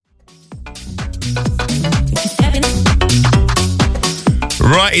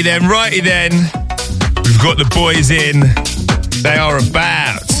Righty then. We've got the boys in. They are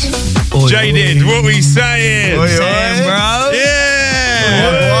about. Jaded, what we saying? Saying, bro?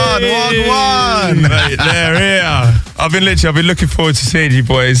 Yeah! One. Mate, they're here. I've been looking forward to seeing you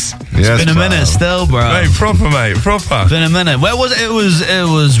boys. It's been a minute still, bro. Mate, proper. Been a minute. Where was it? It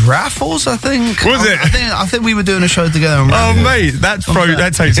was Raffles, I think. Was it? I think we were doing a show together. Oh, mate, that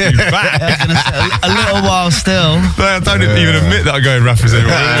takes me back. I was gonna say, a little while still. I don't even admit that I go in Raffles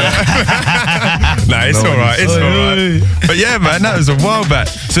anymore. No, it's all right. It's all right. But yeah, man, that was a while back.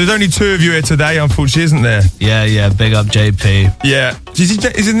 So there's only two of you here today, unfortunately, isn't there? Yeah. Big up JP. Yeah. Is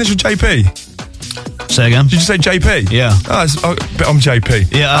his initial JP? Say again? Did you say JP? Yeah. But I'm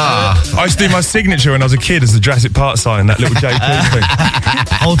JP. Yeah. I used to do my signature when I was a kid as the Jurassic Park sign, that little JP thing.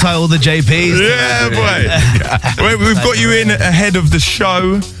 Hold tight all the JPs. Yeah, boy. We've got you in ahead of the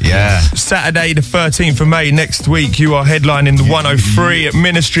show. Yeah. Saturday the 13th of May next week, you are headlining the 103 at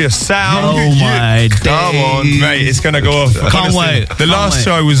Ministry of Sound. Oh my days. Come on, mate, it's going to go off. Can't wait. The last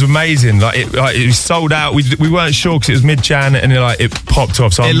show was amazing. It was sold out. We weren't sure because it was mid-Jan and it popped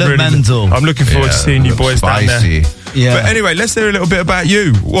off. So It looked mental. I'm looking forward to seeing you boys spicy down there. Yeah. But anyway, let's hear a little bit about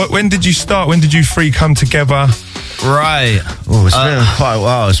you. When did you start? When did you three come together? Right. Oh, it's been quite a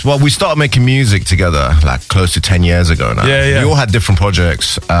while. Well, we started making music together like close to 10 years ago now. Yeah. We all had different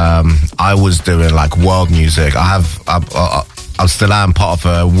projects. I was doing like world music. I still am part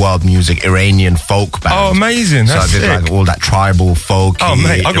of a world music Iranian folk band. Oh, amazing! So That's I did sick. like all that tribal folk. Oh,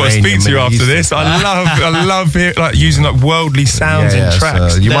 mate, I've got to speak to you after this. I love using like worldly sounds in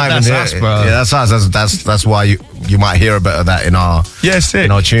tracks. So you might even hear us, bro. Yeah, that's us. That's why you might hear a bit of that in our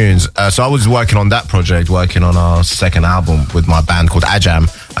tunes. So I was working on that project, working on our second album with my band called Ajam,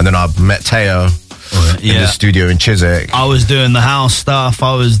 and then I met Teo in the studio in Chiswick. I was doing the house stuff.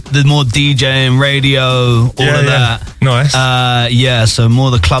 I was the more DJing, radio, all of that. Nice. So more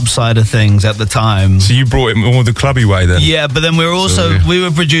the club side of things at the time. So you brought it more the clubby way then? Yeah, but then we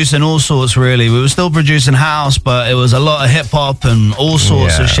were producing all sorts, really. We were still producing house, but it was a lot of hip hop and all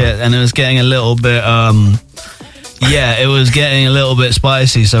sorts of shit, and it was getting a little bit it was getting a little bit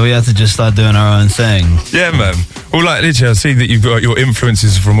spicy, so we had to just start doing our own thing. Yeah, man. Well, like, literally, I see that you've got your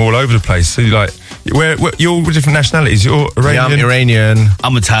influences from all over the place. So, like, you're all different nationalities. You're Iranian. Yeah, I'm Iranian.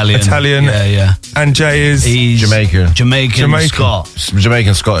 I'm Italian. Yeah. And Jay is? He's Jamaican. Jamaican. Scott.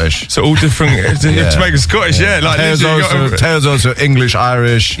 Jamaican Scottish. So all different. Jamaican Scottish, like Taylor's also English,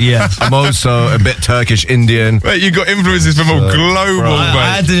 Irish. Yeah. I'm also a bit Turkish, Indian. Mate, you got influences from all global, mate.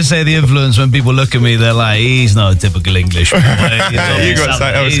 I had to say the influence when people look at me, they're like, he's not a typical English. You got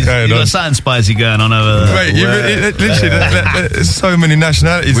something else going on. You got something spicy going on over there. Mate, there's so many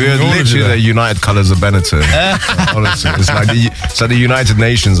nationalities. We're literally the United Colours of Benetton. Honestly, it's like the United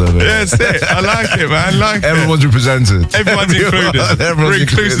Nations of it. Yeah, that's it. I like it, man. Everyone's represented. Everyone's included. We're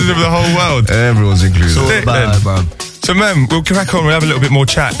inclusive of the whole world. Everyone's included. Bro. So, man, we'll crack on. We'll have a little bit more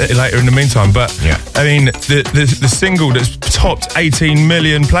chat later in the meantime. But, I mean, the single that's topped 18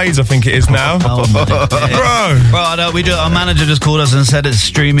 million plays, I think it is now. Bro, our manager just called us and said it's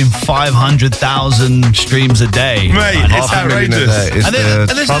streaming 500,000 streams a day. Mate, it's outrageous. It's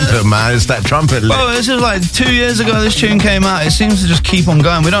the trumpet, man. It's that trumpet. Bro, this is like 2 years ago this tune came out. It seems to just keep on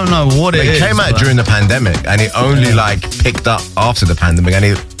going. We don't know what it is. It came out during the pandemic, and it only picked up after the pandemic, and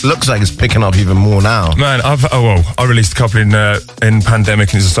it looks like it's picking up even more now. Man, I released a couple in pandemic,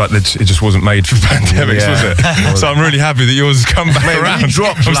 and it's just like it just wasn't made for pandemics, was it? So I'm really happy that yours has come back around.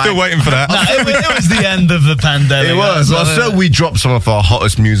 I'm still waiting for that. No, it was the end of the pandemic. It was. So we dropped some of our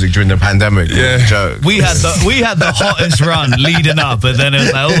hottest music during the pandemic. Yeah, joke. We had the hottest run leading up, but then it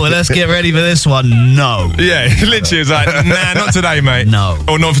was like, let's get ready for this one. No. Yeah, literally, it's like, nah, not today, mate. No.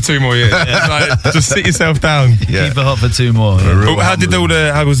 Or not for 2 more years. Like, just sit yourself down. Yeah. Keep it hot for 2 more.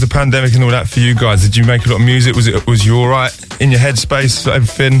 Yeah. How was the pandemic and all that for you guys? Did you make a lot of music? Was you all right in your headspace for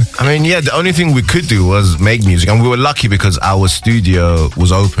everything? I mean, the only thing we could do was make music, and we were lucky because our studio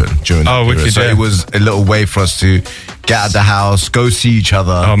was open during that period. So it was a little way for us to get out of the house, go see each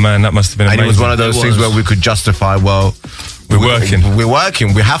other. Oh man, that must have been amazing. And it was one of those things where we could justify, we're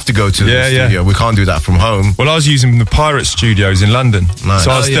working. We have to go to the studio. We can't do that from home. Well, I was using the Pirate Studios in London,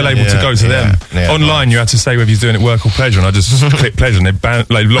 so I was still able to go to them. Online, you had to say whether you're doing it work or pleasure, and I just clicked pleasure, and they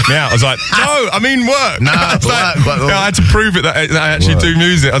locked me out. I was like, no, I mean work. No, I had to prove it that I actually do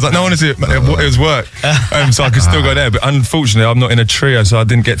music. I was like, no, honestly, it was work. So I could still go there, but unfortunately, I'm not in a trio, so I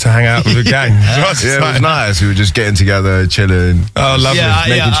didn't get to hang out with the gang. It was nice. We were just getting together, chilling. Oh, lovely.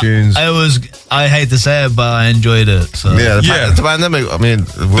 Making tunes. I hate to say it, but I enjoyed it. So. The pandemic, I mean,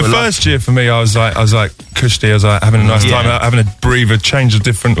 the first year for me, I was like cushy. I was like having a nice time, having a breather, change of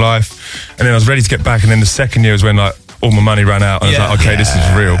different life, and then I was ready to get back. And then the second year was when all my money ran out. And I was like, okay, this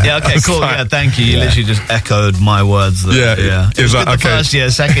is real. Yeah, okay, cool. Like, yeah, thank you. You literally just echoed my words. Yeah. It was like, okay. First year,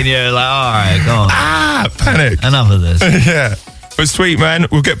 second year, like, all right, go on. Panic. Enough of this. Yeah. But sweet, man.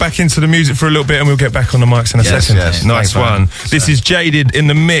 We'll get back into the music for a little bit and we'll get back on the mics in a second. Yes. Nice one. This is Jaded in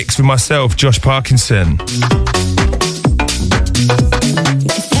the mix with myself, Josh Parkinson.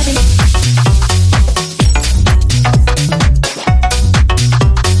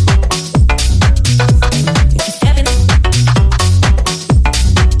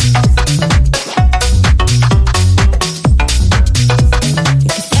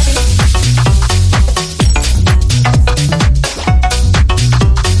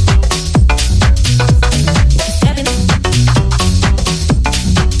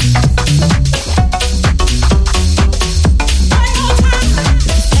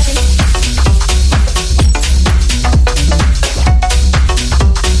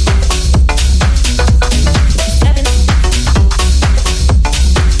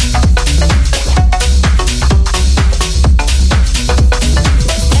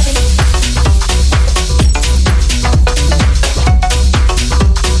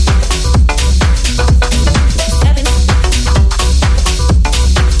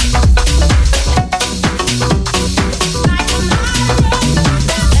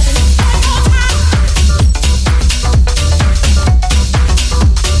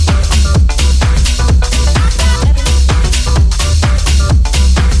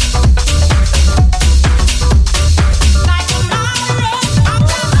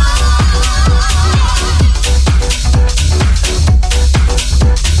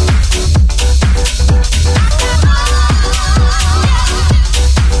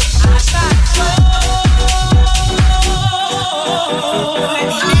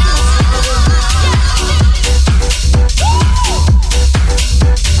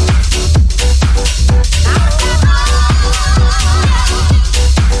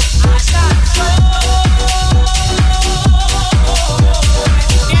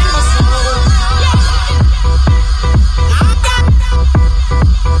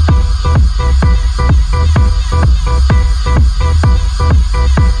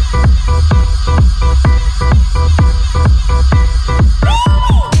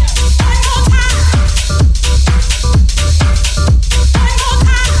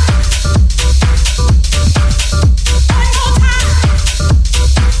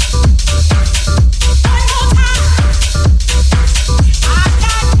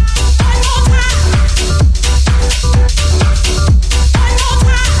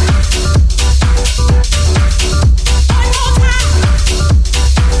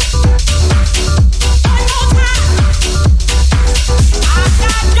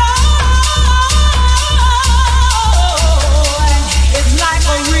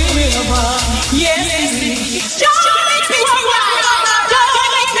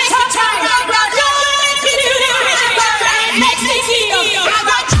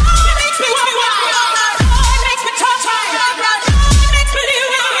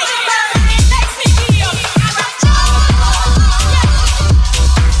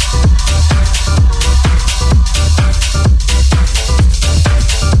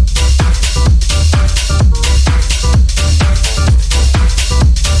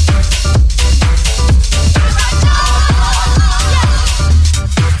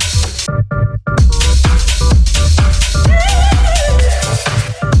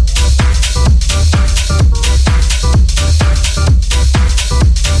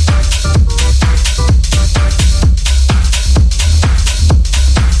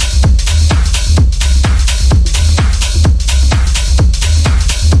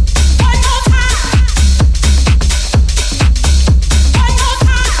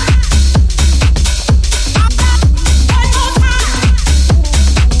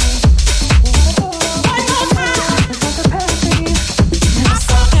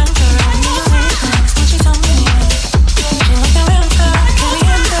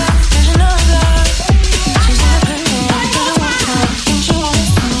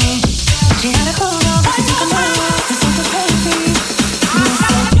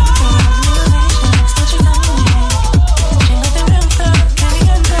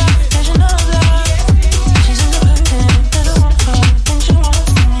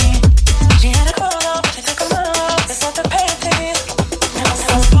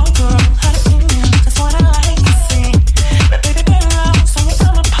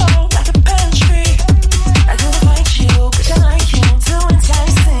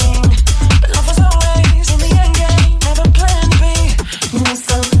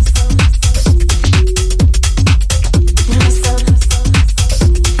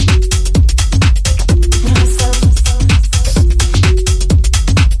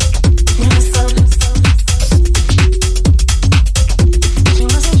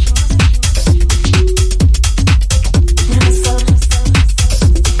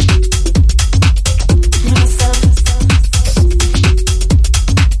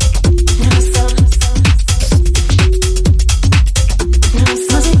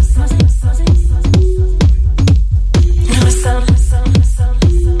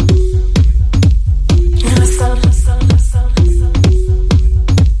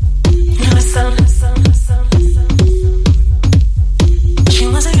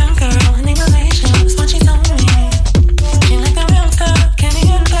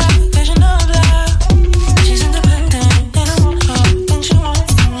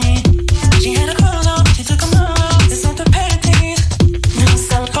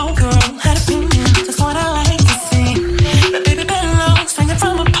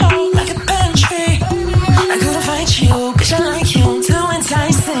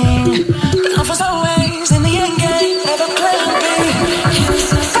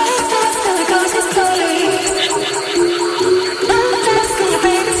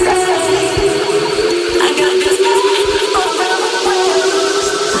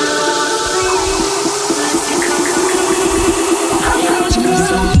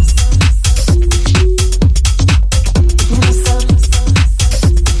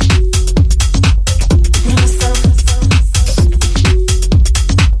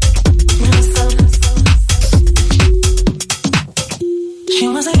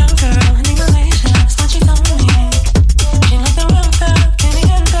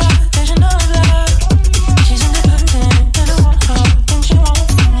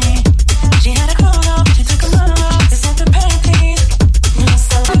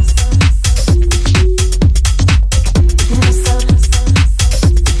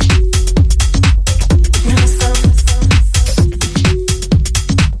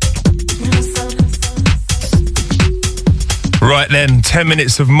 10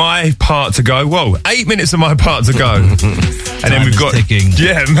 minutes of my part to go. Whoa, 8 minutes of my part to go. And then we've got ticking.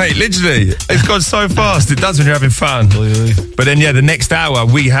 Yeah, mate, literally. It's gone so fast. It does when you're having fun. But then, the next hour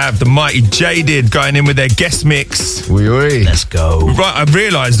we have the mighty Jaded going in with their guest mix. Let's go. Right, I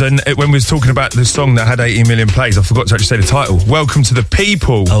realised when we was talking about the song that had 18 million plays, I forgot to actually say the title. Welcome to the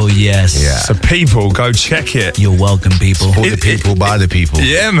People. Oh, yes. Yeah. So people, go check it. You're welcome, people. For the people, by the people.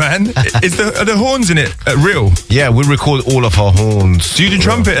 Yeah, man. Are the horns in it real? Yeah, we record all of our horns. Do you do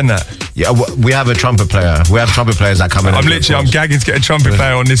trumpet and that? Yeah, we have a trumpet player. We have trumpet players that come in. I'm gagging to get a trumpet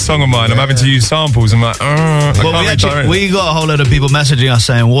player on this song of mine. I'm having to use samples. I'm like, we got a whole load of people messaging us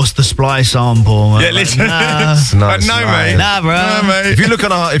saying, "What's the splice sample?" Yeah, literally. Nah. Mate. Nah, bro. Nah, mate. If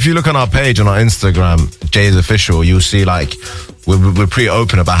you look on our page on our Instagram, Jay's Official, you'll see like we're pretty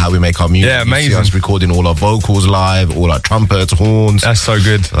open about how we make our music. Yeah, amazing. You see us recording all our vocals live, all our trumpets, horns. That's so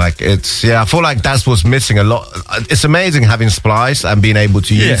good. Like I feel like that's what's missing a lot. It's amazing having Splice and being able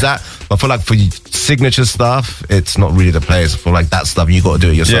to use that. But I feel like for signature stuff, it's not really the place. I feel like that stuff you got to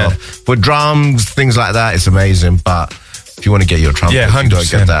do it yourself. For drums, things like that, it's amazing. But if you want to get your trumpet, 100%. You got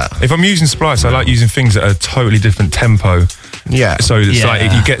to get that. If I'm using Splice, I like using things at a totally different tempo. Yeah. So it's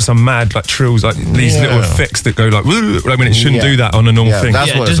like you get some mad like trills, like these little effects that go like when it shouldn't do that on a normal thing.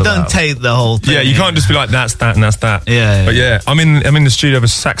 That's what just don't take the whole thing. Yeah, you can't just be like that's that and that's that. Yeah. But I'm in the studio of a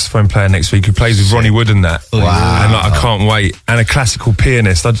saxophone player next week who plays with Ronnie Wood and that. Wow. And like I can't wait. And a classical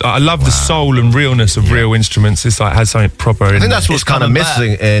pianist. I love the soul and realness of real instruments. It's like has something proper. I think that's what's kind of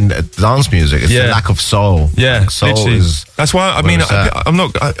missing in dance music. It's the lack of soul. Yeah, like, soul is. That's why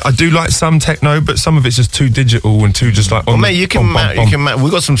I do like some techno, but some of it's just too digital and too just like. You can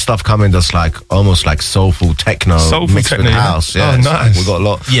we got some stuff coming that's like almost like soulful techno mixed with house. Yeah, nice. We got a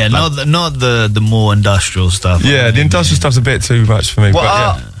lot. Yeah, not the more industrial stuff. Yeah, the industrial stuff's a bit too much for me.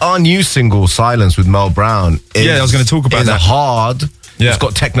 Well, our new single "Silence" with Mel Brown. I was going to talk about that. It's hard. Yeah. It's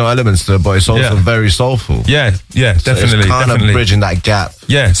got techno elements to it, but it's also very soulful. Yeah, definitely. So it's kind of bridging that gap.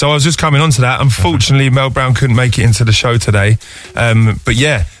 Yeah, so I was just coming on to that. Unfortunately, Mel Brown couldn't make it into the show today. But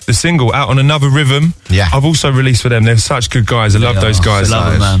the single, Out on Another Rhythm, I've also released for them. They're such good guys. I love those guys. I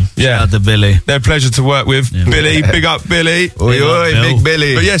love them, man. Yeah. Shout out to Billy. They're a pleasure to work with. Yeah. Billy, big up Billy. Oi, big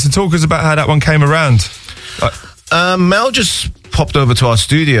Billy. But so talk us about how that one came around. Mel just popped over to our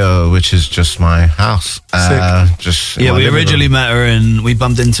studio, which is just my house. We originally met her and we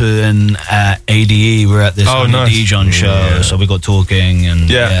bumped into an ADE. We're at this Dijon show, so we got talking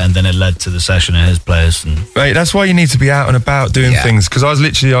and and then it led to the session at his place. And mate, that's why you need to be out and about doing things. Because I was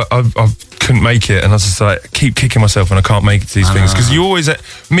literally, I couldn't make it, and I was just like, keep kicking myself when I can't make it to these things. Because you always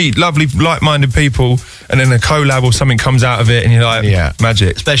meet lovely, like-minded people, and then a collab or something comes out of it, and you're like,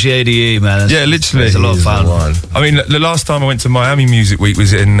 magic. Especially ADE, man. Literally, it's a lot of fun. I mean, the last time I went to Miami Music Week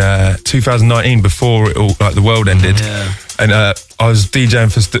was in 2019, before it all, like the world ended, and I was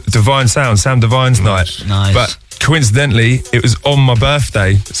DJing for Divine Sound, Sam Divine's night. Nice. But coincidentally, it was on my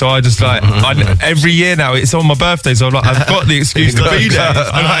birthday, so I just like every year now it's on my birthday, so I'm like, I've got the excuse to be there.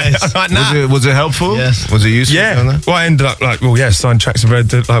 I'm like, nah. Was it helpful? Yes. Was it useful? Yeah. Well, I ended up like, signed tracks of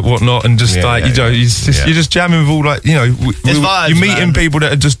Red, like whatnot, and just you're just jamming with all like you're meeting people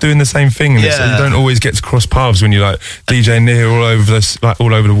that are just doing the same thing, and you don't always get to cross paths when you're like DJing near all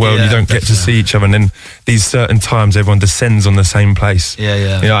over the world. You don't get to see each other, and then these certain times everyone descends on the same place.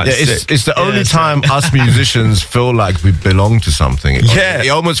 It's the only time us musicians feel like we belong to something. It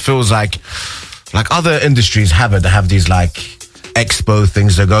almost feels like other industries have these like expo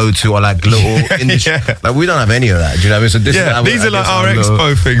things to go to, or like little industry. Like we don't have any of that. Do you know what I mean? So these are like our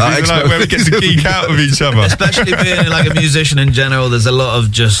expo things. These are like where we get to geek out of each other. Especially being like a musician in general, there's a lot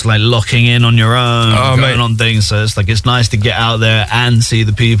of just like locking in on your own, going on things. So it's like it's nice to get out there and see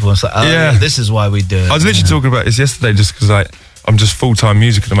the people. It's like, this is why we do it. I was literally talking about this yesterday, just because I'm just full-time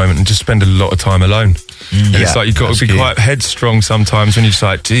music at the moment and just spend a lot of time alone. And it's like you've got to be quite headstrong sometimes when you're just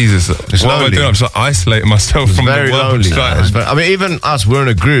like, Jesus, what am I doing? I'm just like isolating myself from the world. I mean, even us, we're in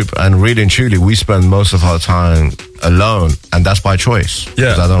a group, and really and truly, we spend most of our time alone, and that's by choice.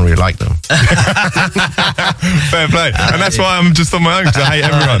 Because I don't really like them. Fair play. And that's why I'm just on my own, because I hate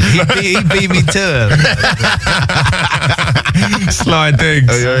everyone. He beat me to it. Sly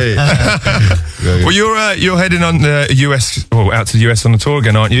digs. Well, you're heading on the US, out to the US on the tour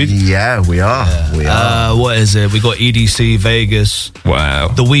again, aren't you? Yeah, we are. What is it? We got EDC Vegas. Wow.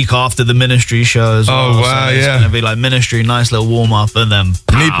 The week after the Ministry show as well. Oh, wow, so it's going to be like Ministry, nice little warm-up, and then...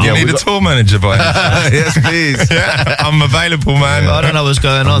 You need a tour manager, boy. Yes, please. Yeah, I'm available, man. I don't know what's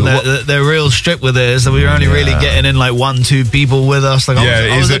going on. They're real strict with it. So we're only really getting in like 1-2 people with us. Like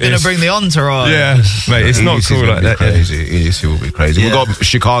I was looking to bring the entourage. Yeah, mate, it's not cool like that. Crazy. EDC will be crazy. We got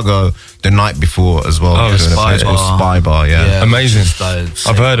Chicago the night before as well. Oh, Spy Bar. Yeah. Amazing.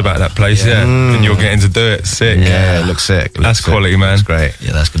 I've heard about that place. Yeah, and you're getting to do it. Sick. Yeah, it looks sick. That's quality, man. It's great.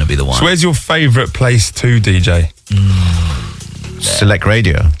 Yeah, that's going to be the one. So where's your favourite place to DJ? Select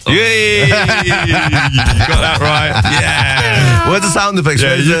Radio. Yay! You got that right. Yeah. Where's the sound effects?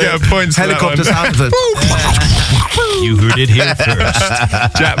 Yeah, you get a point. Helicopter sound effects. You heard it here first.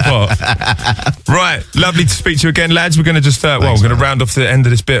 Jackpot. Right, lovely to speak to you again, lads. We're going to just, we're going to round off to the end of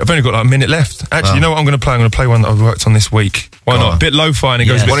this bit. I've only got like a minute left. Actually, you know what I'm going to play? I'm going to play one that I've worked on this week. Why not? A bit lo-fi and it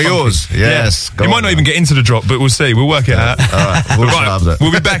goes a bit One of yours? Yes. You might not even get into the drop, but we'll see. We'll work it out. All right,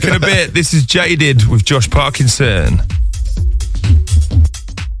 we'll be back in a bit. This is Jaded with Josh Parkinson.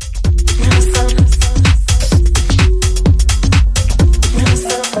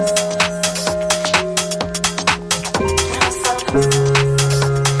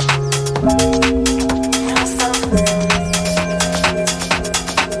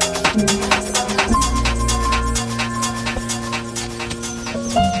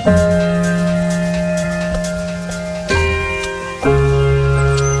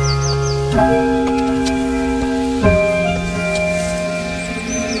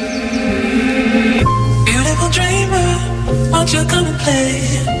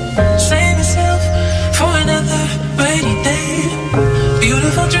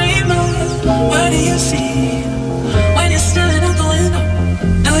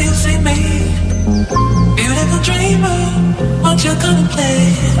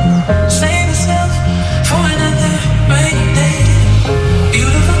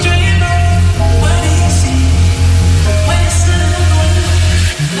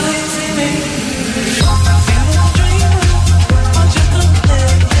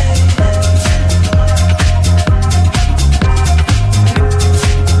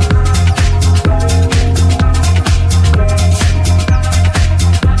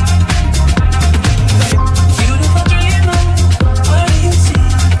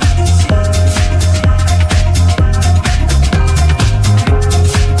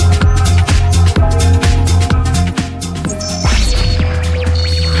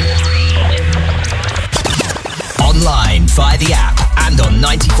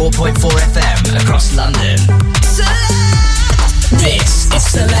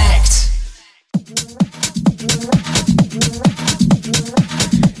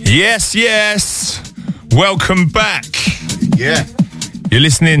 Yes. Welcome back. Yeah. You're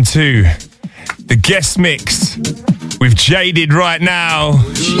listening to the guest mix with Jaded right now.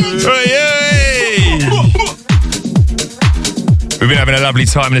 We've been having a lovely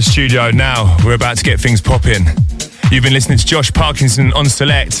time in the studio. Now we're about to get things popping. You've been listening to Josh Parkinson on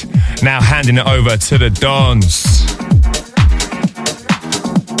Select. Now handing it over to the Dons.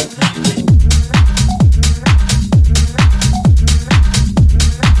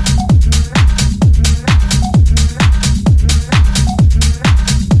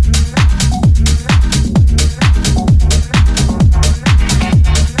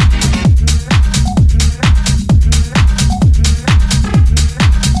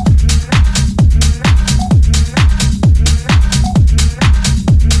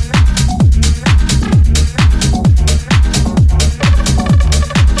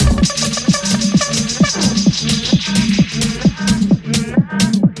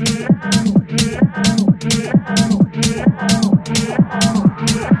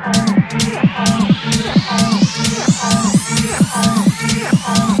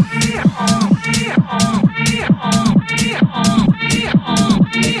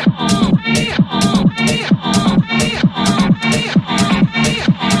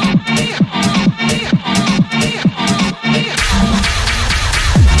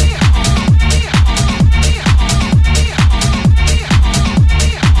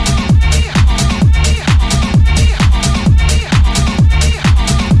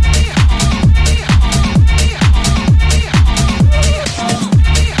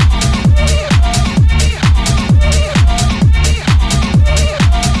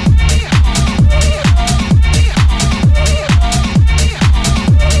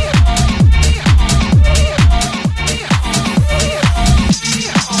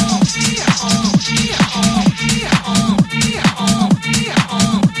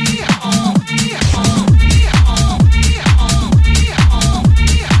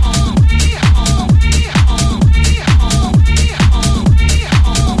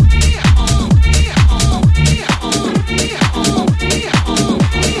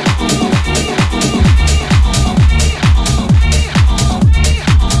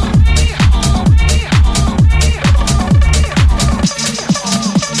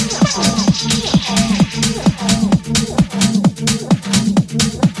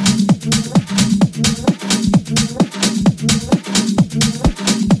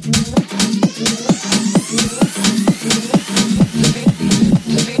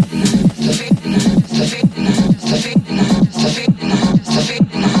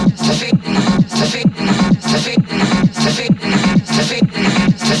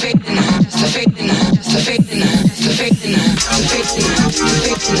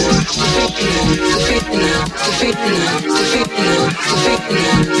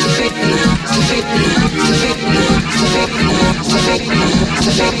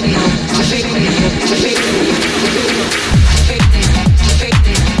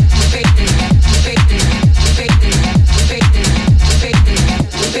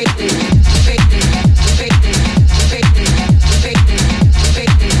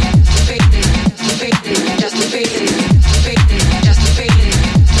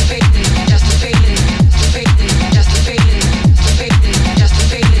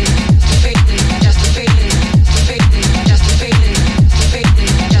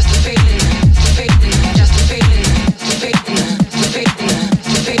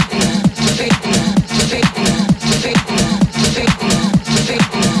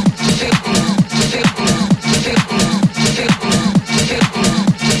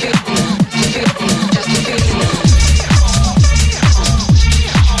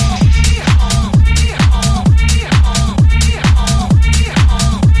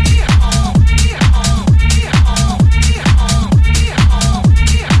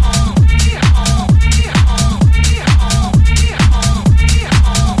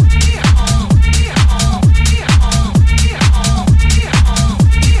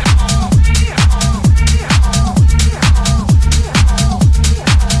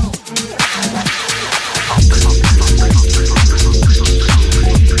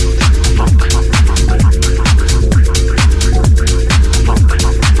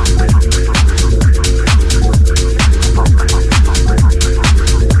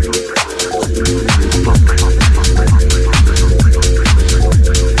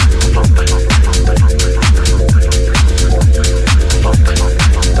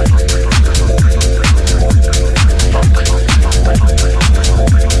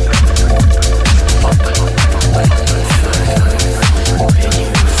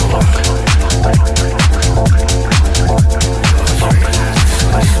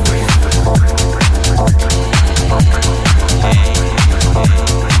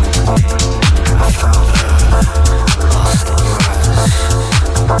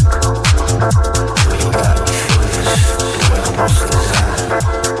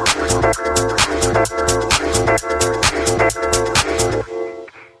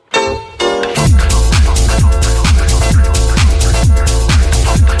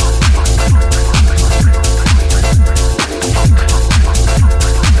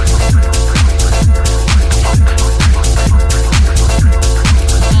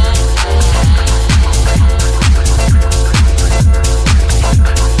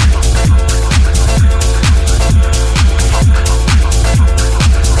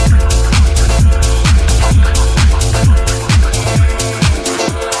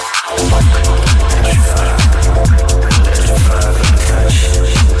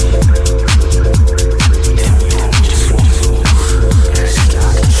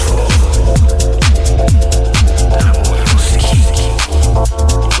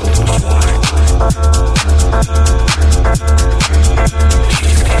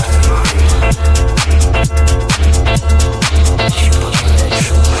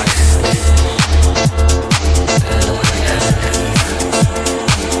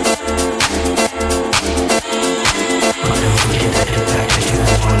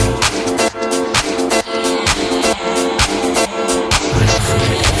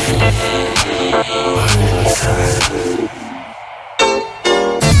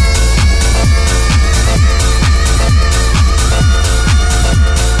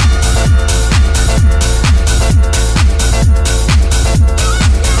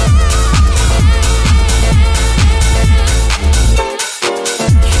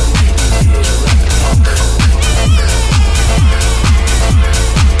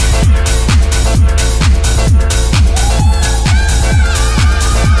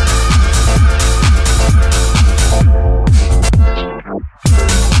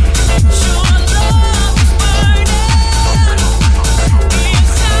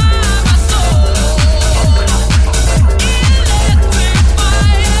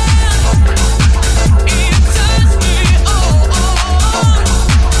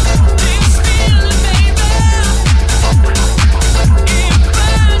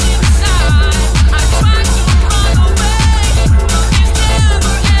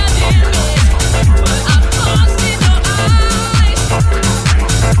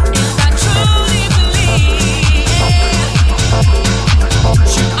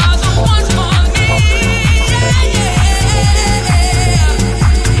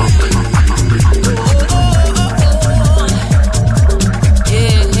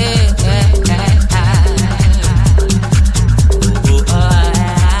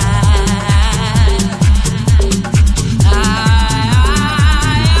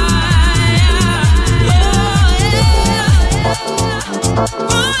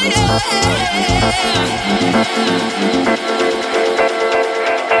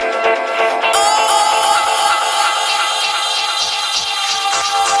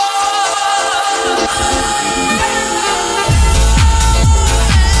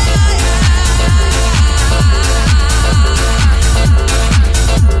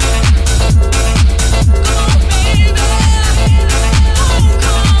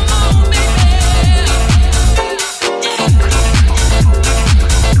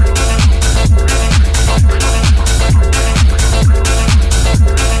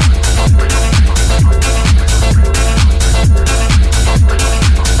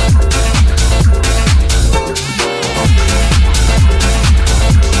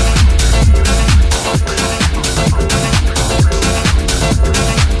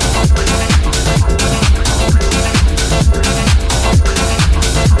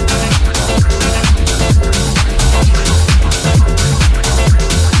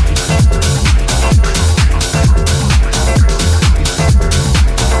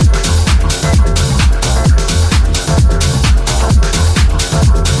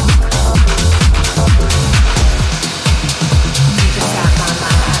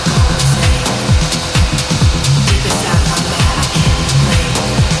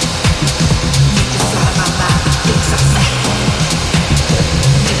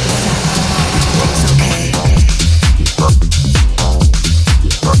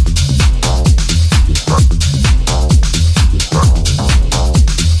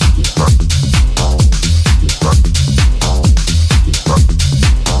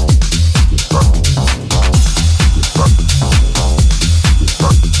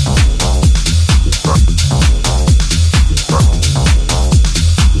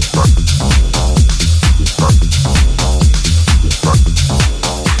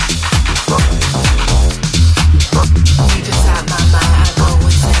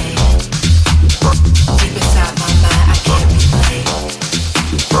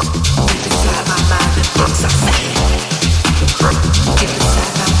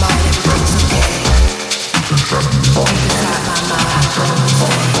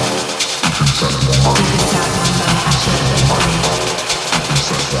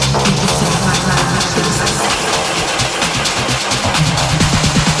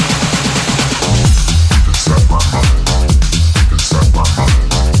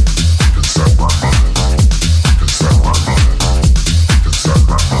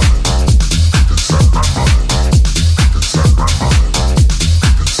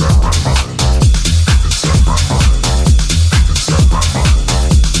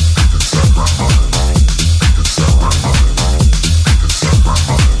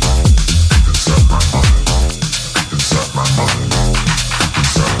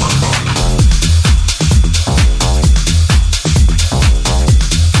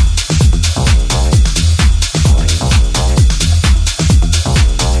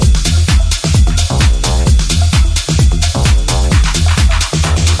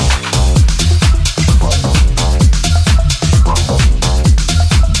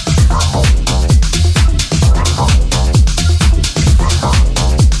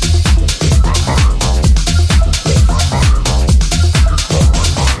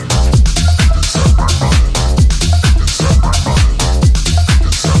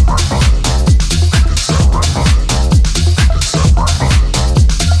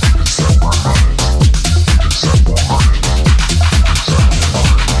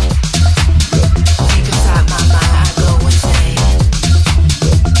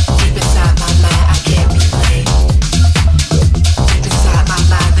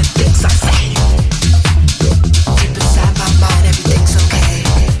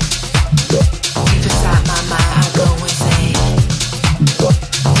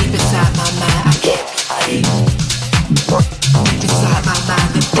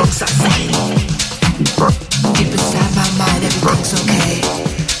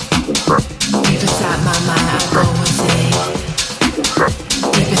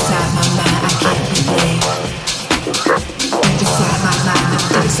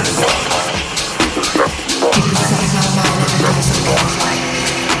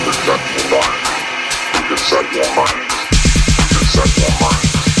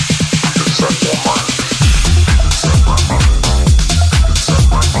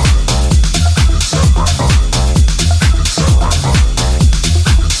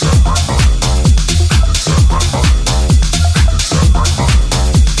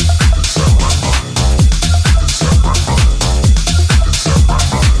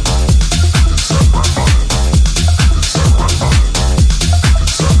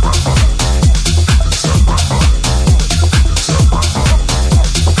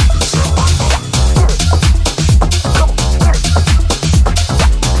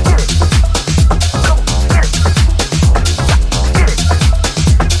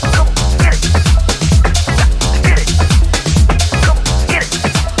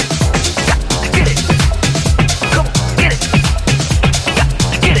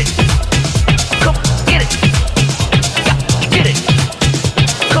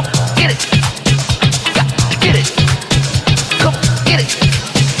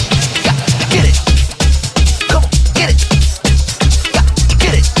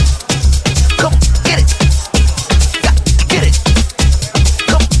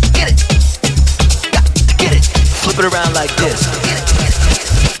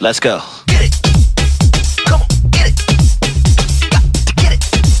 Let's go. Get it. Come on, get it. Got to get it.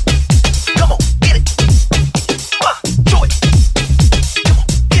 Come on, get it. Do it. Come on,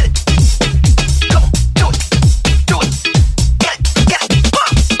 get it. Come on, do it. Do it. Get it. Get it.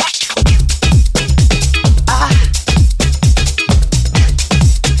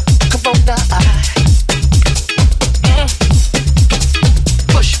 Come on now.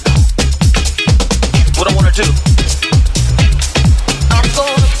 Push. What I wanna do. I'm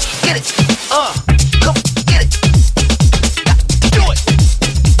gonna get it. Come on, get it. Do it.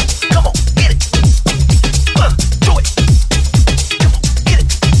 Come on, get it. Do it. Come on, get it.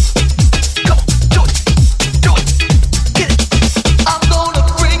 Come on, do it. Do it. Get it. I'm gonna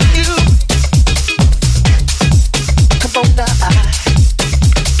bring you. Come on now.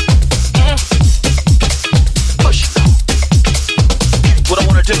 Push. What I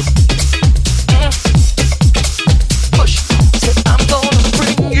wanna do. Push. Said I'm gonna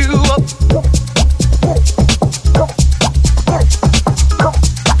bring you up.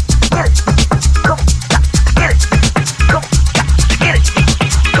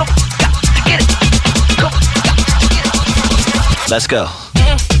 Let's go.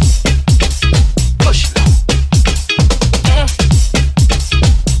 Push.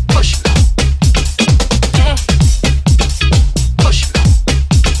 Push. Push.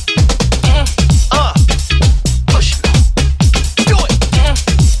 Push. Do it.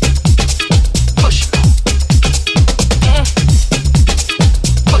 Push.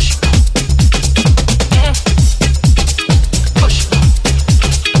 Push.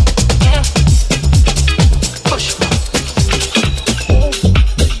 Push. Push.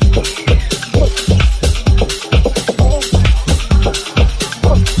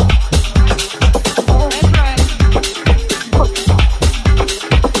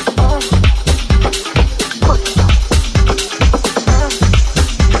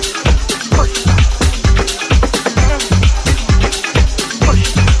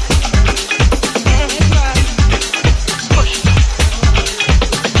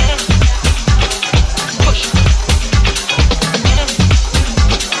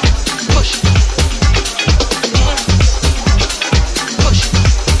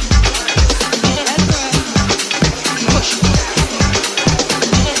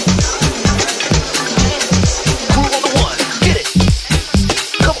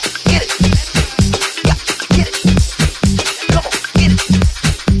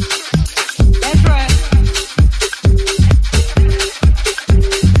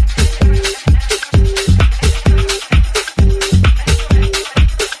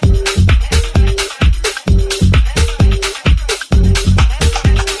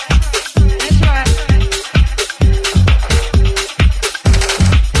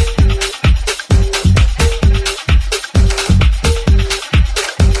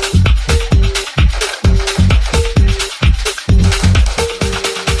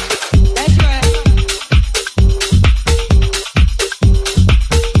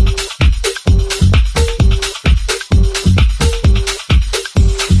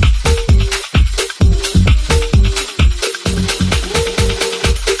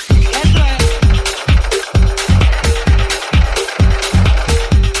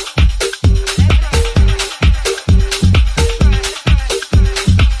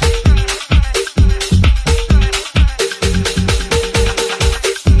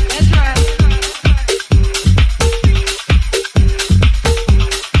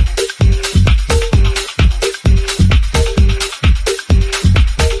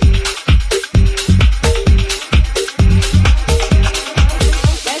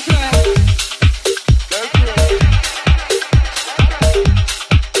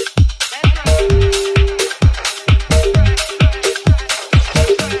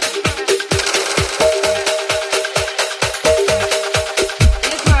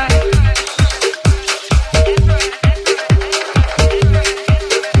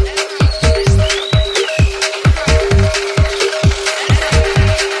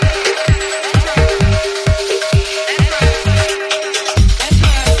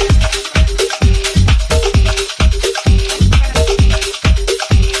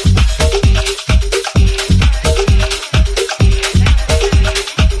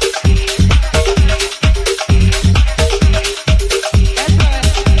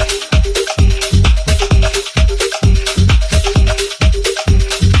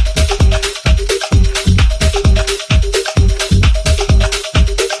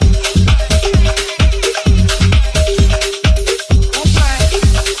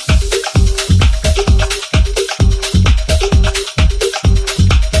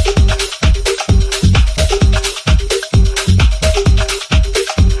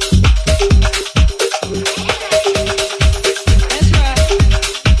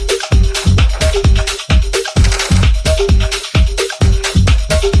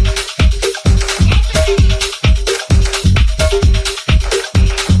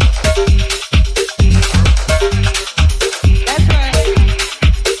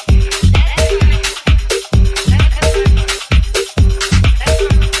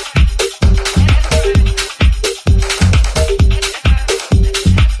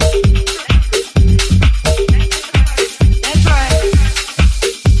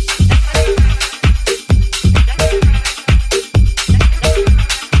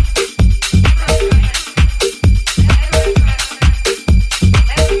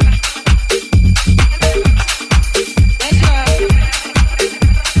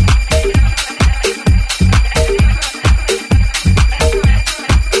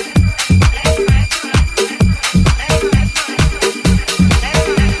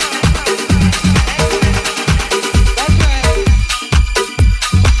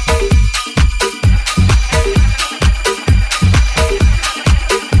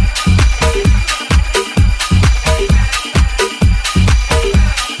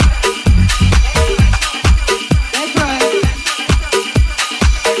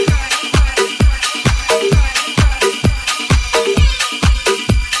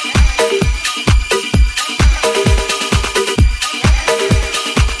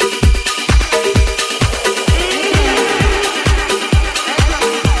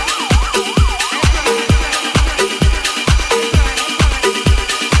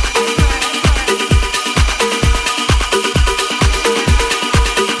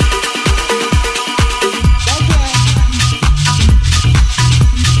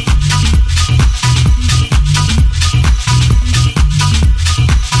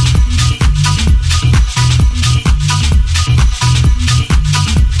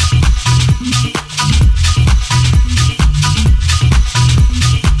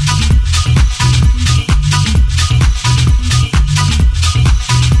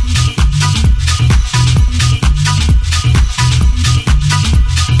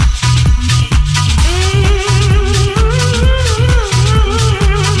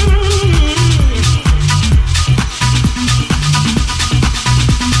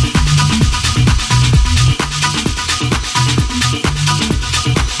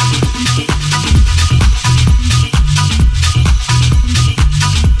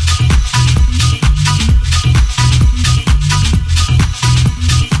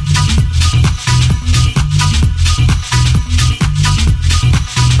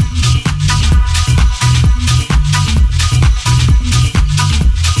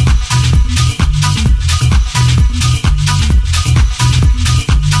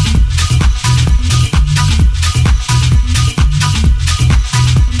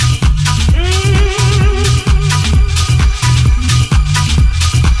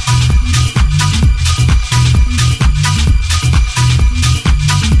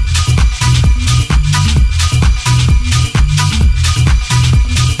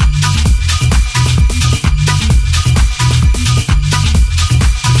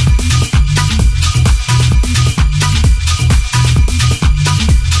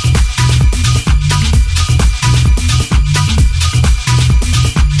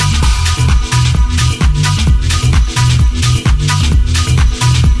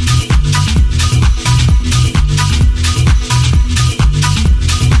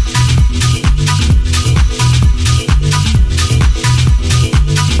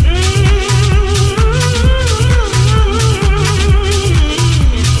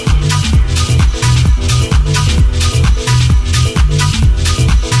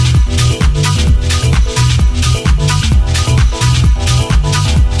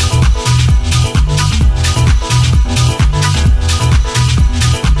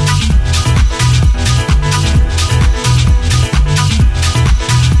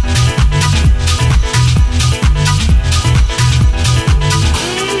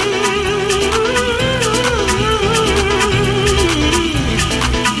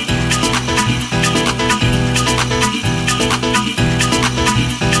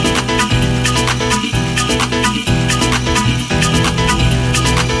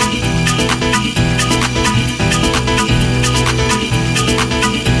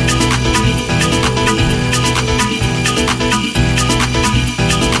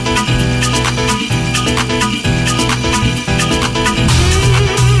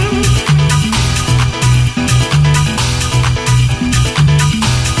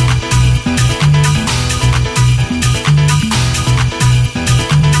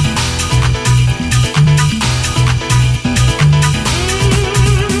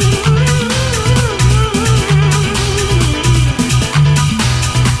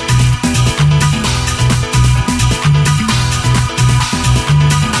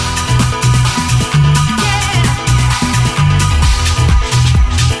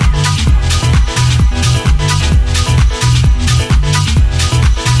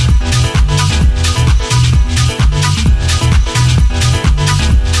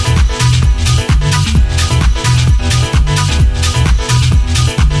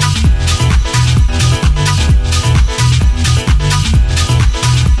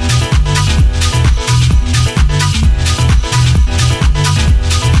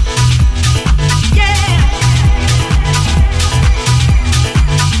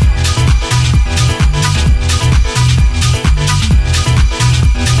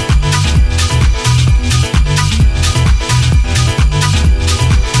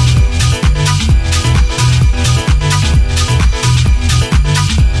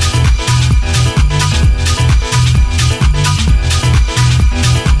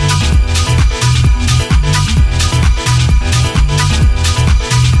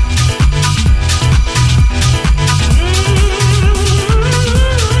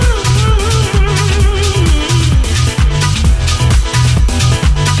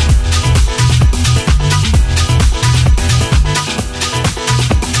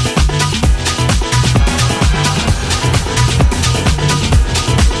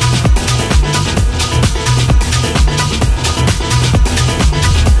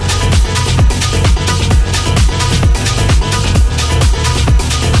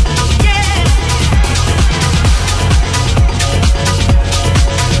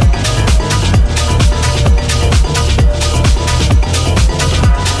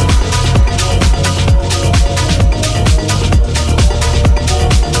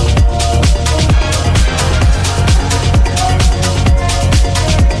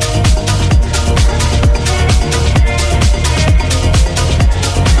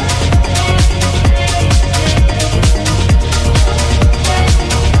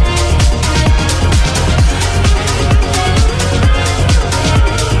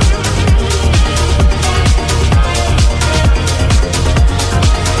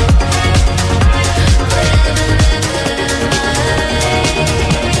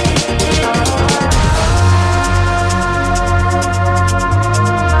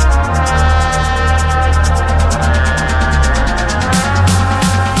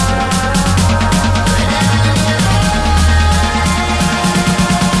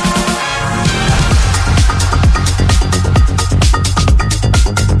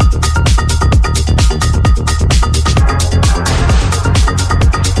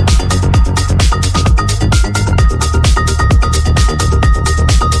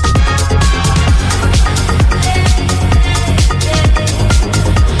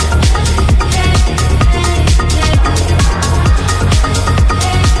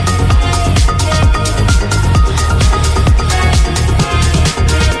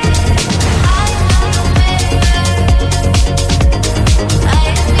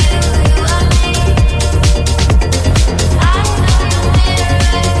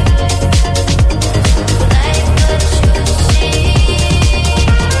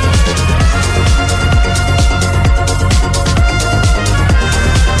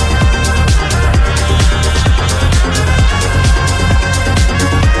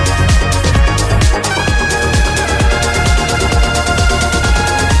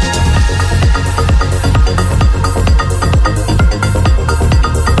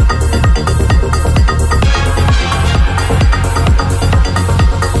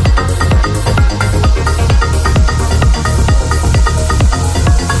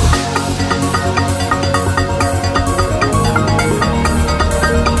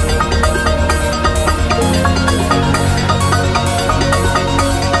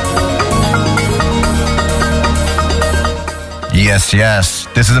 Yes, yes.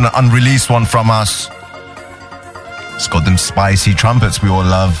 This is an unreleased one from us. It's got them spicy trumpets we all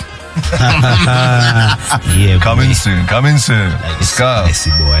love. Yeah, coming soon, coming soon. Let's go.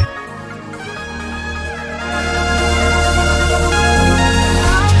 Spicy boy.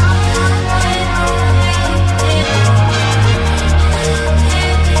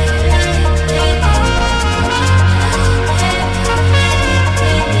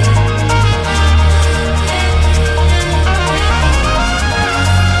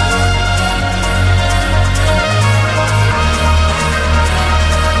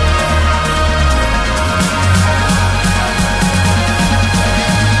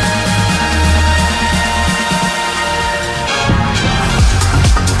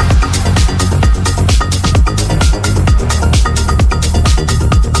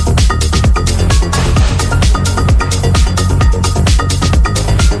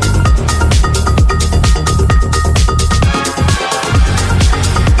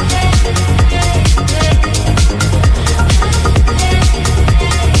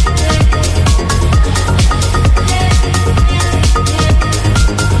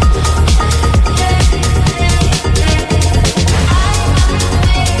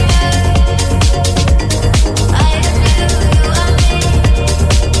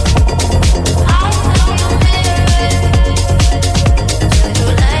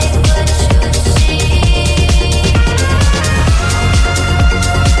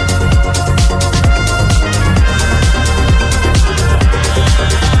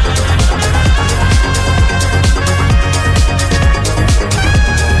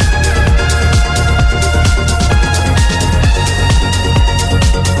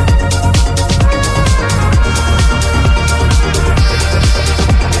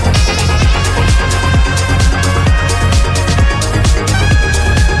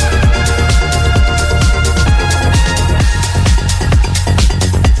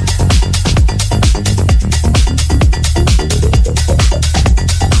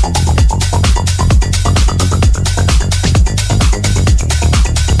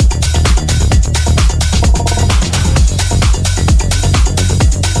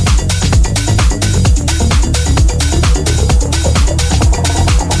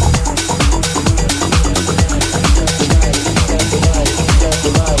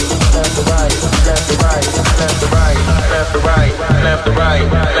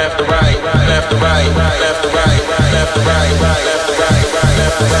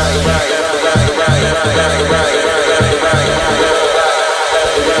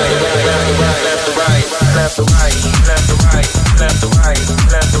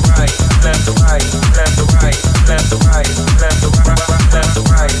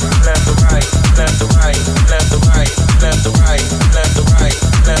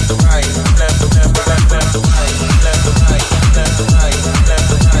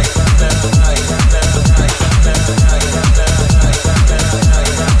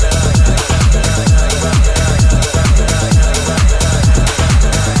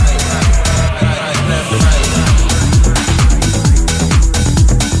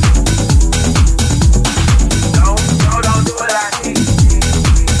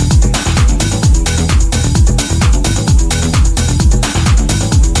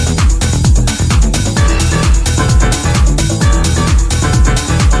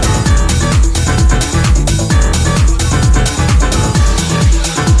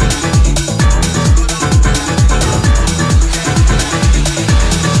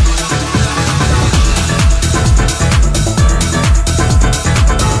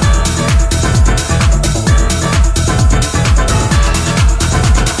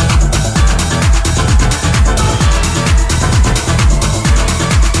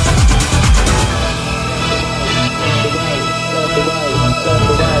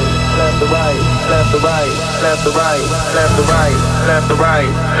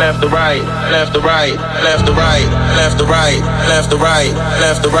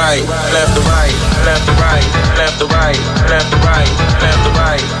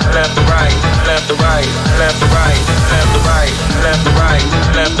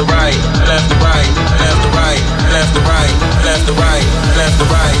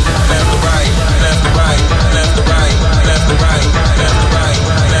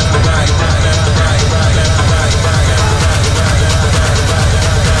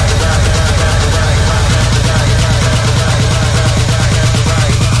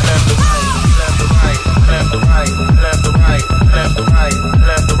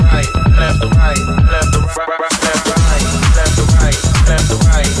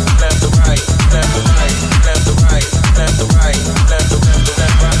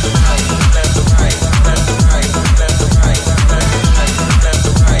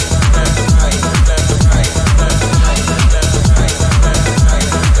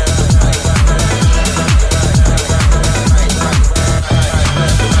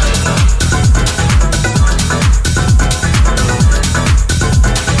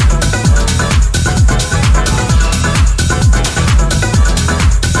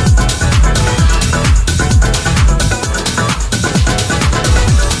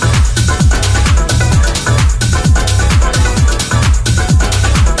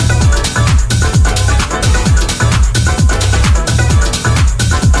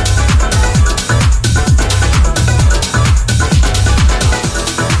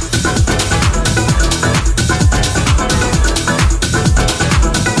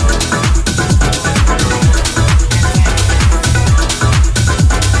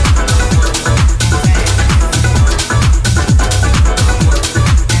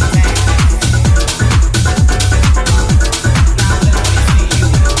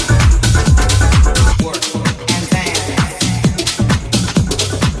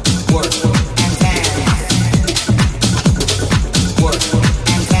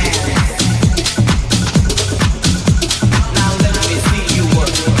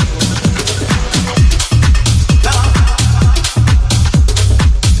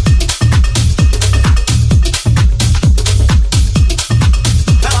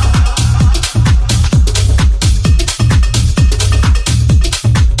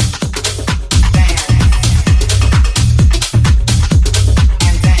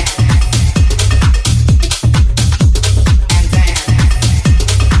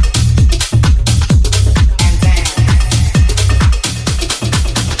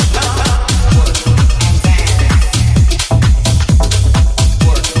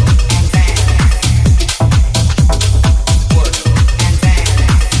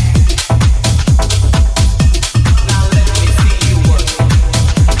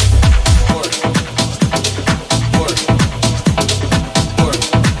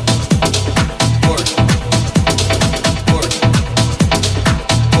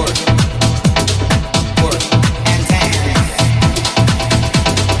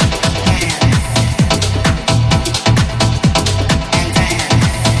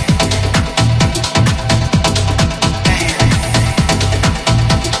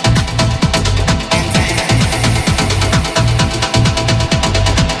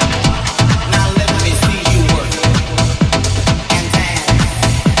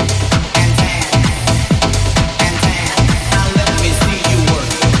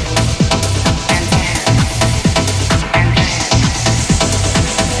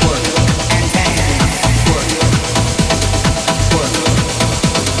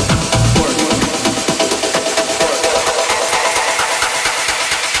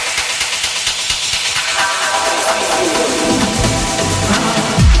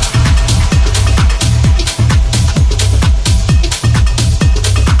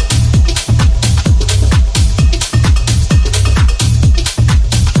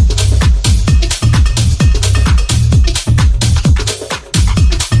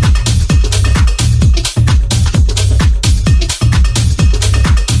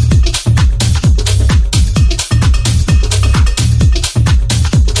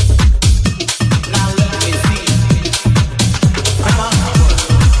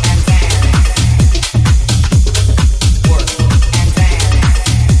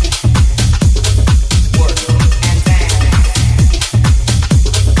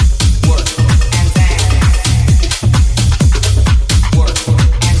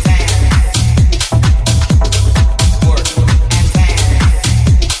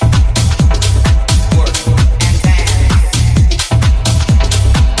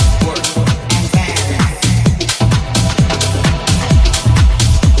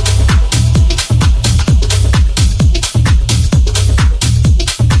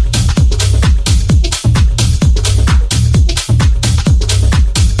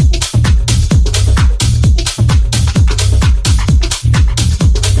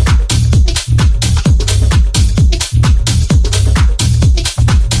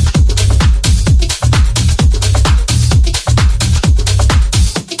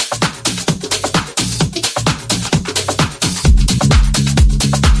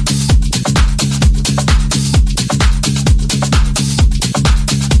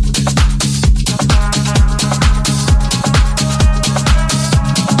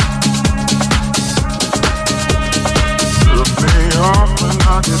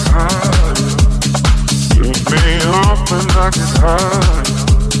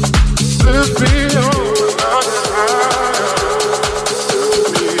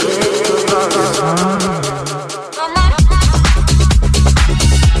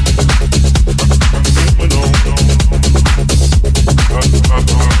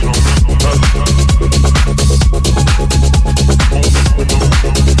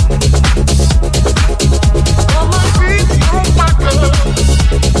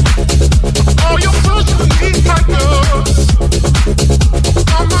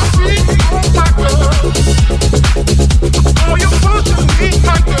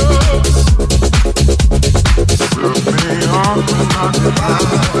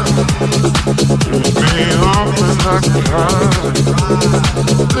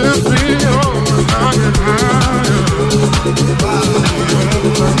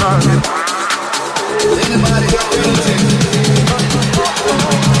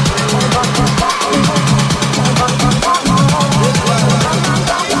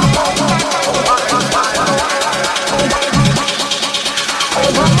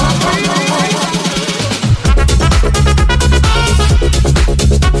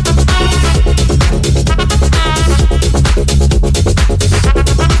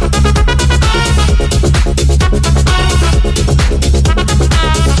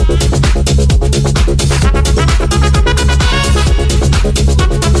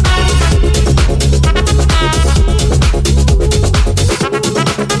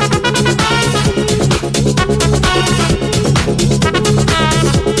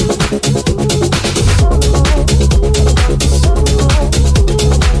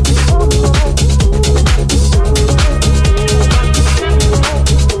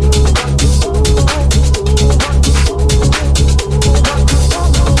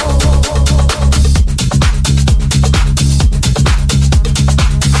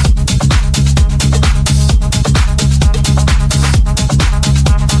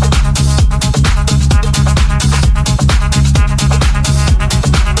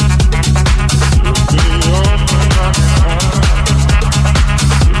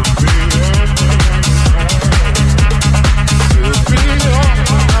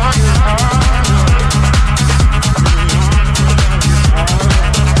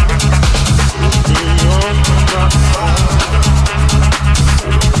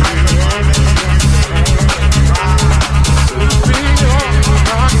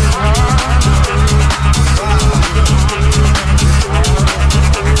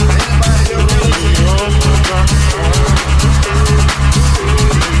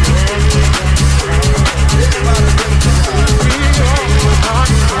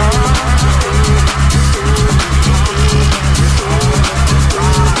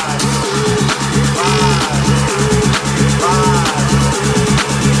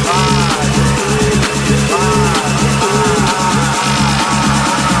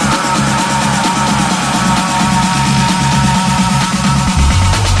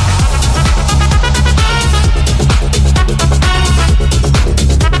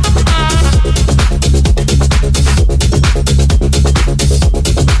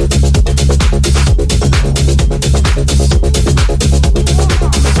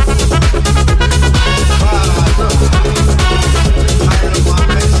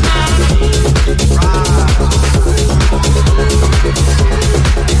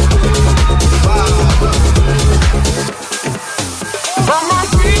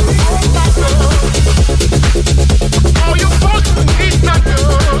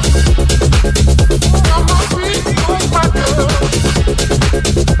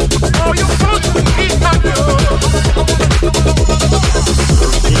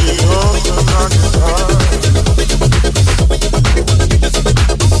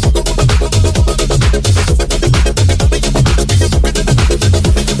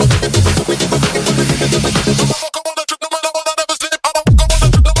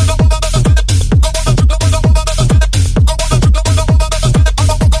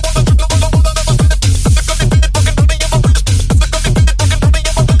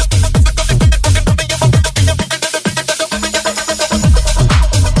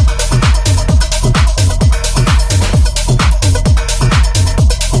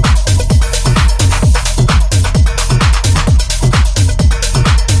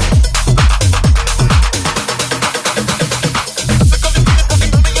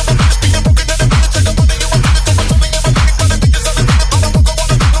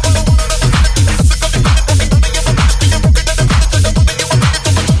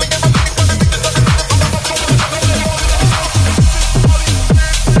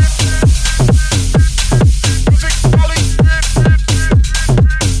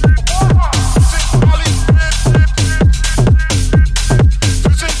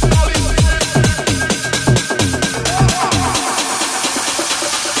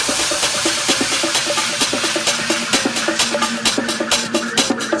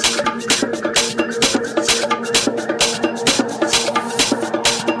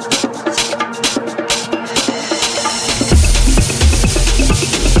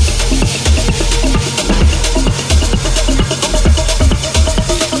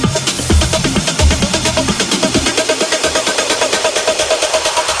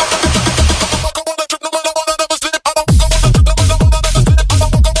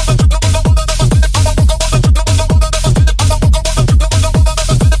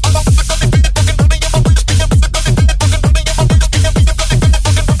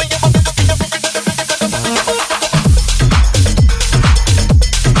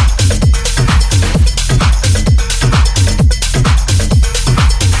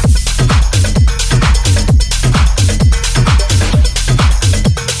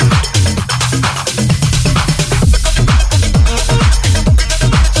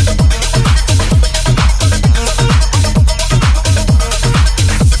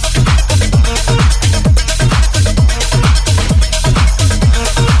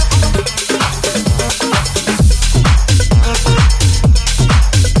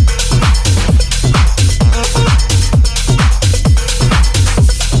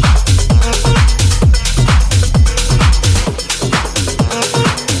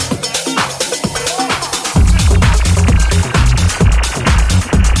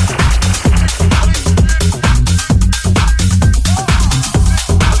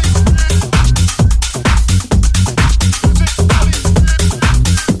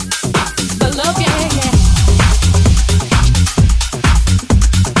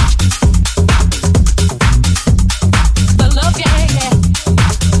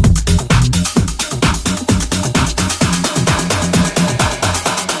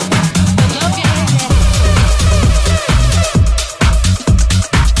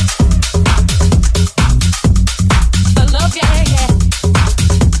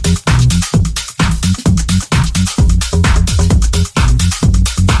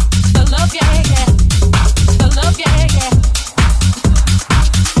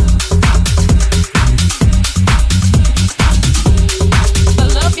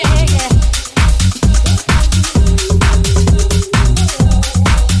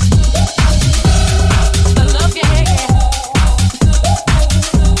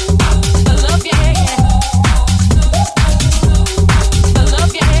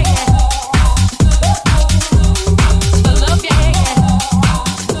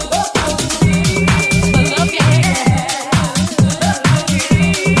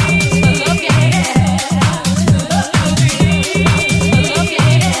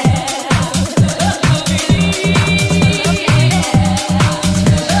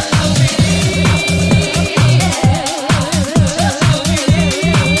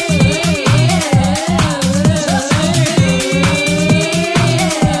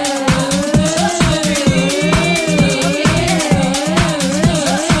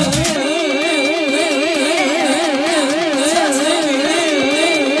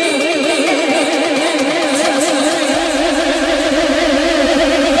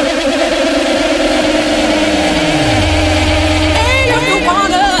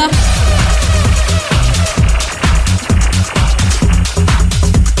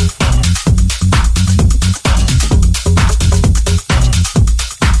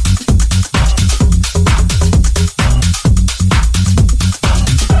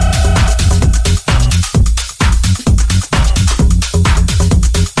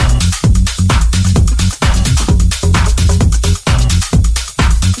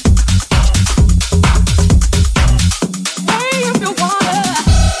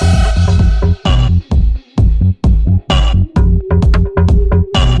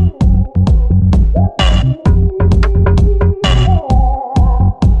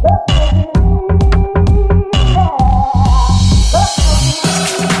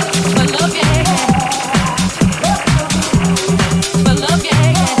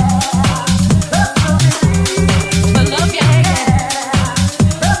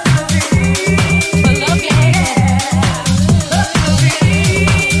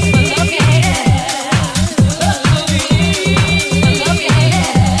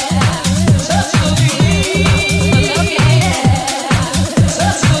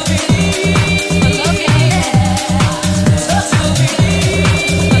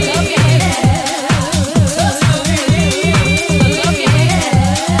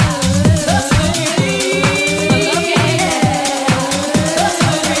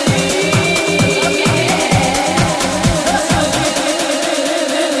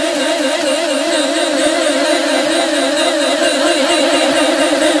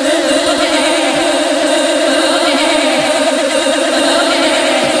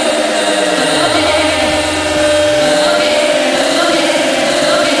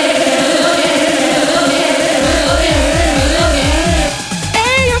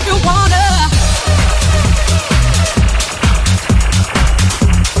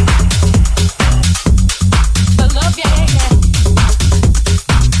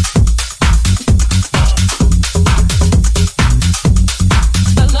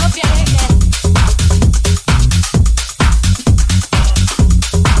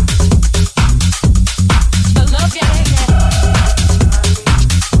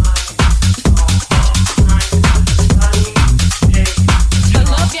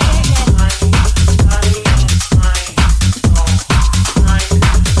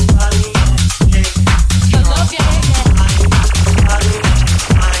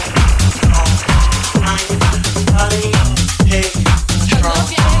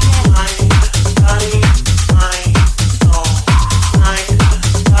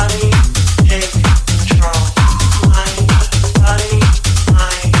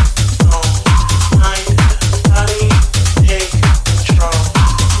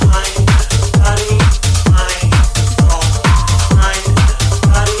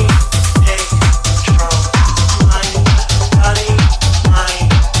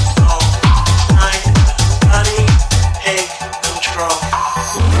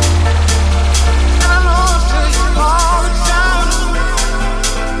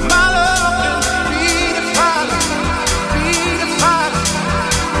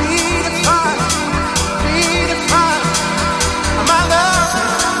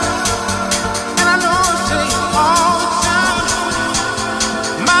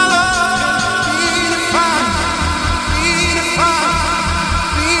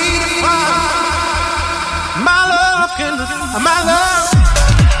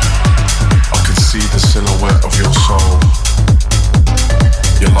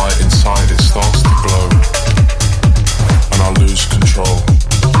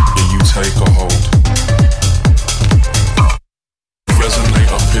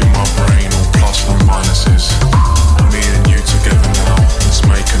 brain, all plus and minuses. Me and you together now, let's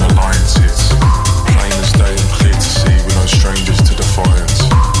make an alliances. Plain as day and clear to see, we're no strangers to defiance.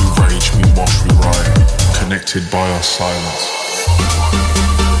 We rage, we wash, we riot, connected by our silence.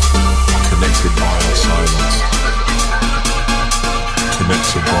 Connected by our silence.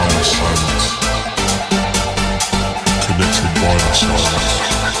 Connected by our silence. Connected by our silence.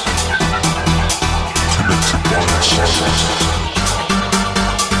 Connected by our silence.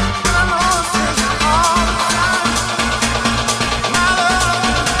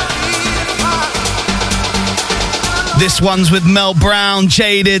 This one's with Mel Brown,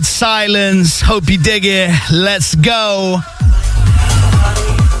 Jaded, Silence. Hope you dig it. Let's go.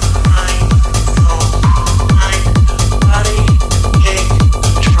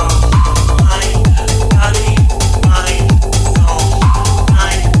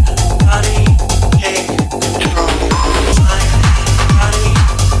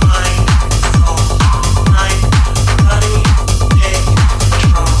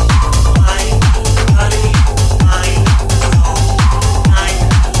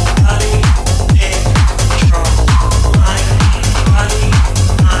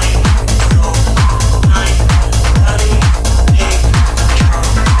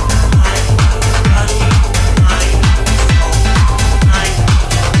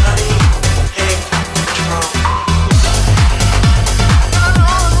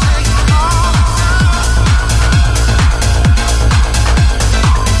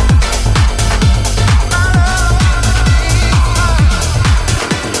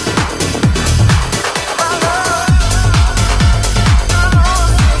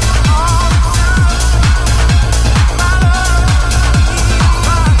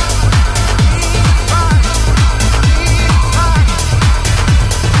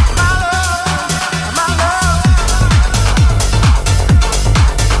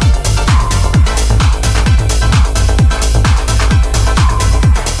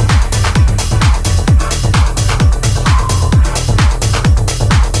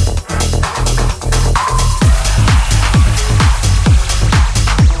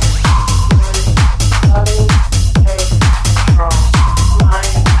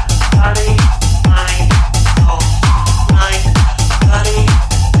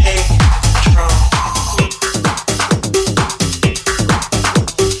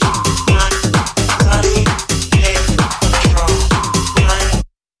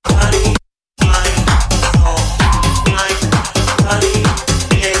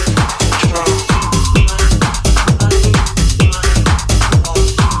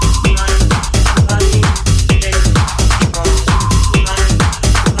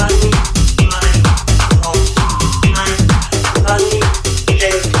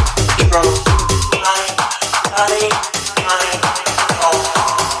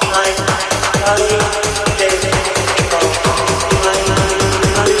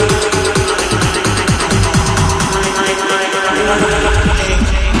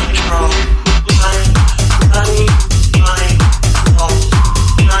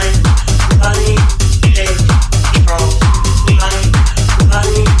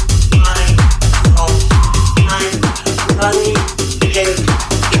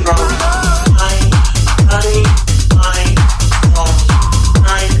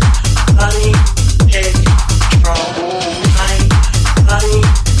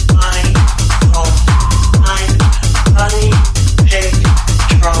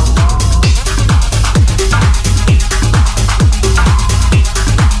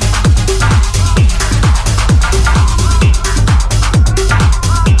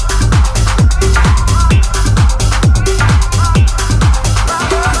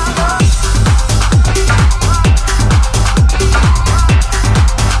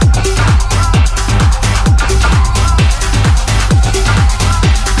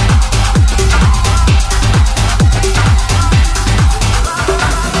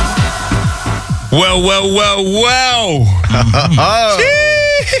 Well.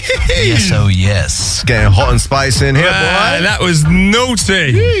 Yes, oh yes. Getting hot and spicy in here, boy. That was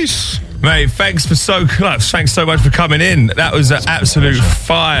naughty. Yeesh. Mate, thanks so much for coming in. That was an absolute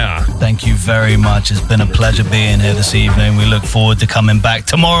fire. Thank you very much. It's been a pleasure being here this evening. We look forward to coming back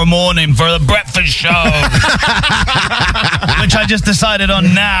tomorrow morning for the breakfast show, which I just decided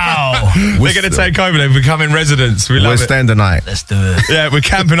on now. We're going to take over. They're becoming residents. We're staying the night. Let's do it. Yeah, we're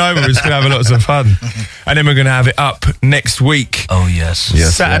camping over. We're just going to have lots of fun. And then we're going to have it up next week. Oh, yes.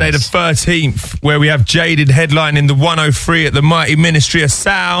 Saturday the 13th, where we have Jaded headlining the 103 at the Mighty Ministry of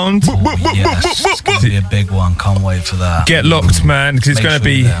Sound. Yes, it's going to be a big one. Can't wait for that. Get locked, man, because it's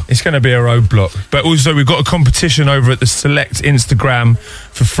going to be a roadblock. But also, we've got a competition over at the Select Instagram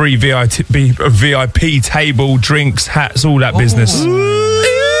for free VIP table, drinks, hats, all that business.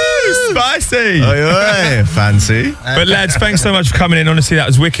 Spicy. Oi, fancy. But lads, thanks so much for coming in. Honestly, that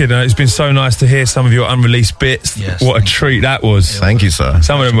was wicked. It's been so nice to hear some of your unreleased bits. Yes, what a treat that was. Thank you, sir.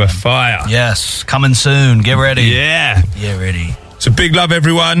 Some of them were fire. Yes, coming soon. Get ready. Yeah. Get ready. So big love,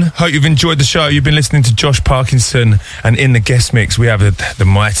 everyone. Hope you've enjoyed the show. You've been listening to Josh Parkinson, and in the guest mix, we have the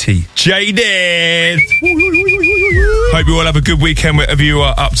mighty Jaded. Hope you all have a good weekend, whatever you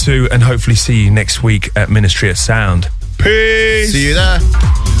are up to, and hopefully see you next week at Ministry of Sound. Peace. See you there.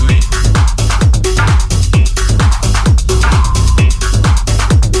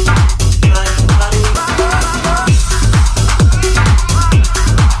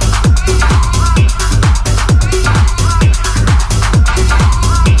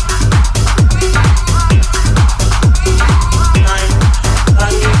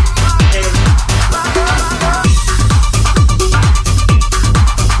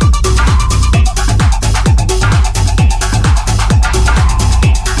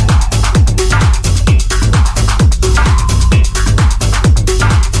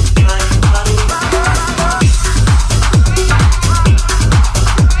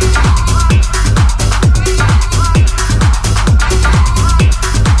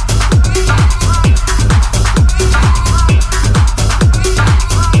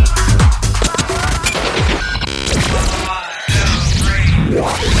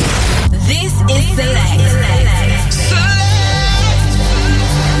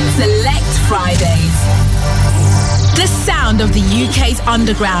 Fridays. The sound of the UK's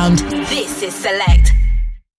underground. This is Select.